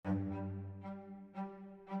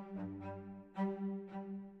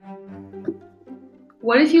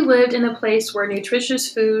What if you lived in a place where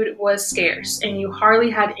nutritious food was scarce and you hardly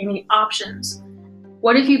had any options?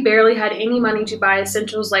 What if you barely had any money to buy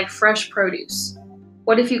essentials like fresh produce?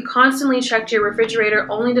 What if you constantly checked your refrigerator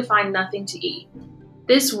only to find nothing to eat?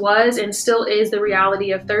 This was and still is the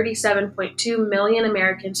reality of 37.2 million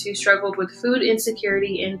Americans who struggled with food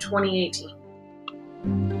insecurity in 2018.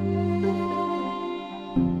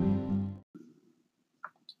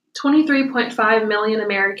 23.5 million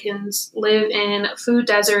Americans live in food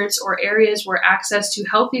deserts or areas where access to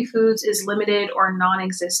healthy foods is limited or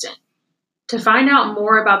non-existent. To find out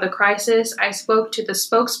more about the crisis, I spoke to the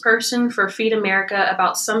spokesperson for Feed America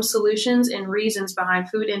about some solutions and reasons behind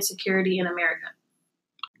food insecurity in America.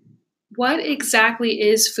 What exactly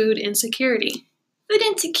is food insecurity? Food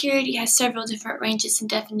insecurity has several different ranges and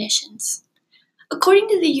definitions. According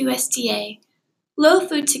to the USDA, low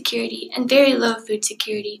food security and very low food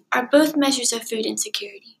security are both measures of food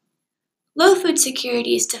insecurity. Low food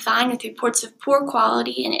security is defined with reports of poor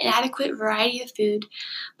quality and inadequate variety of food,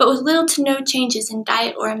 but with little to no changes in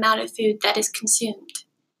diet or amount of food that is consumed.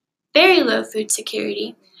 Very low food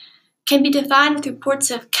security can be defined with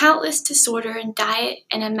reports of countless disorder in diet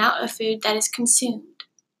and amount of food that is consumed.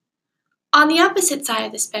 On the opposite side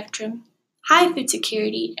of the spectrum, high food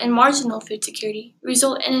security and marginal food security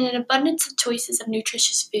result in an abundance of choices of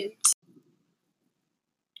nutritious foods.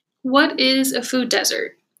 What is a food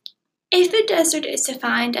desert? A food desert is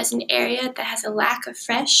defined as an area that has a lack of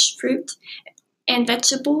fresh fruit and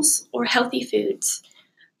vegetables or healthy foods.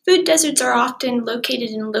 Food deserts are often located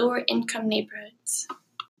in lower income neighborhoods.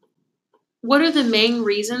 What are the main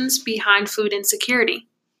reasons behind food insecurity?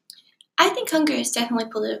 I think hunger is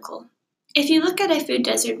definitely political. If you look at a food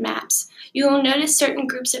desert maps, you will notice certain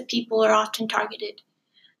groups of people are often targeted.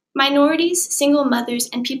 Minorities, single mothers,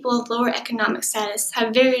 and people of lower economic status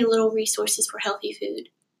have very little resources for healthy food.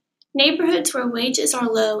 Neighborhoods where wages are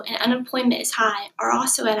low and unemployment is high are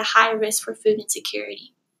also at a high risk for food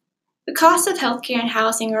insecurity. The cost of healthcare and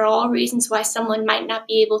housing are all reasons why someone might not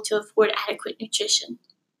be able to afford adequate nutrition.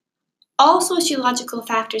 All sociological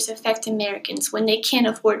factors affect Americans when they can't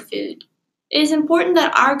afford food. It is important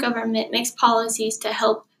that our government makes policies to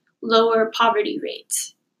help lower poverty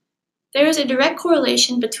rates. There is a direct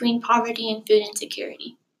correlation between poverty and food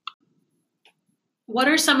insecurity. What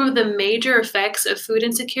are some of the major effects of food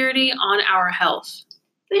insecurity on our health?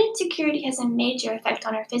 Food insecurity has a major effect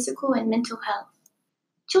on our physical and mental health.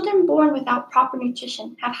 Children born without proper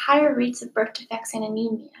nutrition have higher rates of birth defects and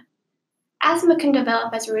anemia. Asthma can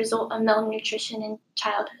develop as a result of malnutrition in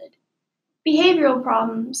childhood. Behavioral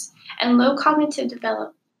problems and low cognitive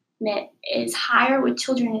development is higher with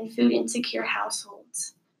children in food insecure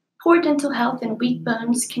households. Poor dental health and weak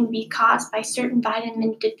bones can be caused by certain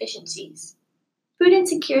vitamin deficiencies. Food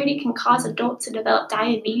insecurity can cause adults to develop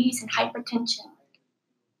diabetes and hypertension.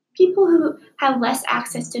 People who have less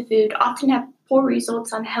access to food often have poor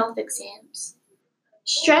results on health exams.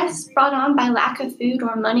 Stress brought on by lack of food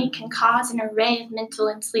or money can cause an array of mental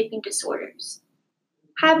and sleeping disorders.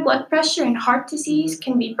 High blood pressure and heart disease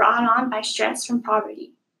can be brought on by stress from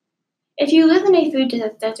poverty. If you live in a food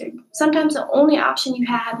desert, sometimes the only option you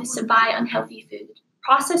have is to buy unhealthy food.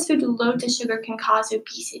 Processed food with low to sugar can cause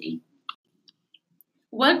obesity.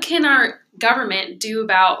 What can our government do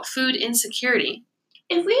about food insecurity?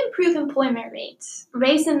 If we improve employment rates,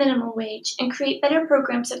 raise the minimum wage, and create better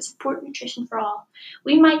programs that support nutrition for all,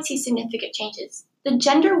 we might see significant changes. The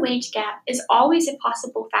gender wage gap is always a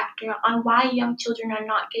possible factor on why young children are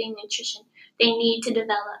not getting the nutrition they need to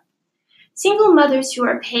develop. Single mothers who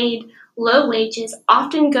are paid low wages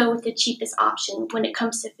often go with the cheapest option when it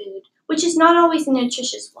comes to food, which is not always a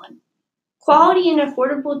nutritious one. Quality and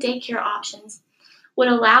affordable daycare options would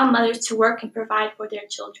allow mothers to work and provide for their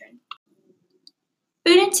children.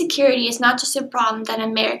 Food insecurity is not just a problem that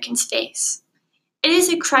Americans face. It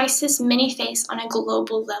is a crisis many face on a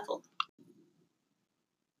global level.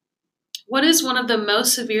 What is one of the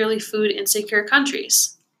most severely food insecure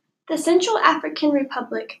countries? The Central African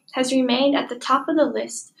Republic has remained at the top of the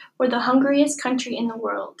list for the hungriest country in the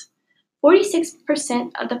world.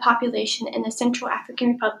 46% of the population in the Central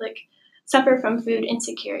African Republic suffer from food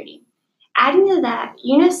insecurity. Adding to that,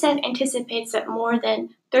 UNICEF anticipates that more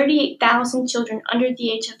than 38,000 children under the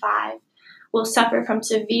age of 5 will suffer from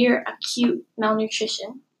severe acute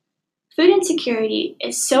malnutrition. Food insecurity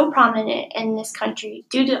is so prominent in this country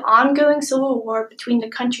due to ongoing civil war between the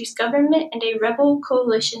country's government and a rebel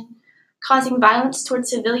coalition causing violence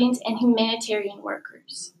towards civilians and humanitarian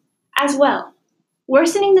workers. As well,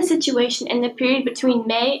 worsening the situation in the period between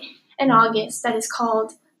May and August that is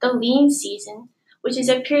called the lean season, which is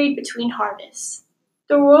a period between harvests.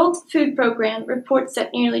 The World Food Programme reports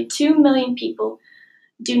that nearly 2 million people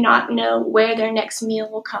do not know where their next meal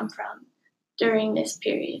will come from during this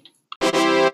period.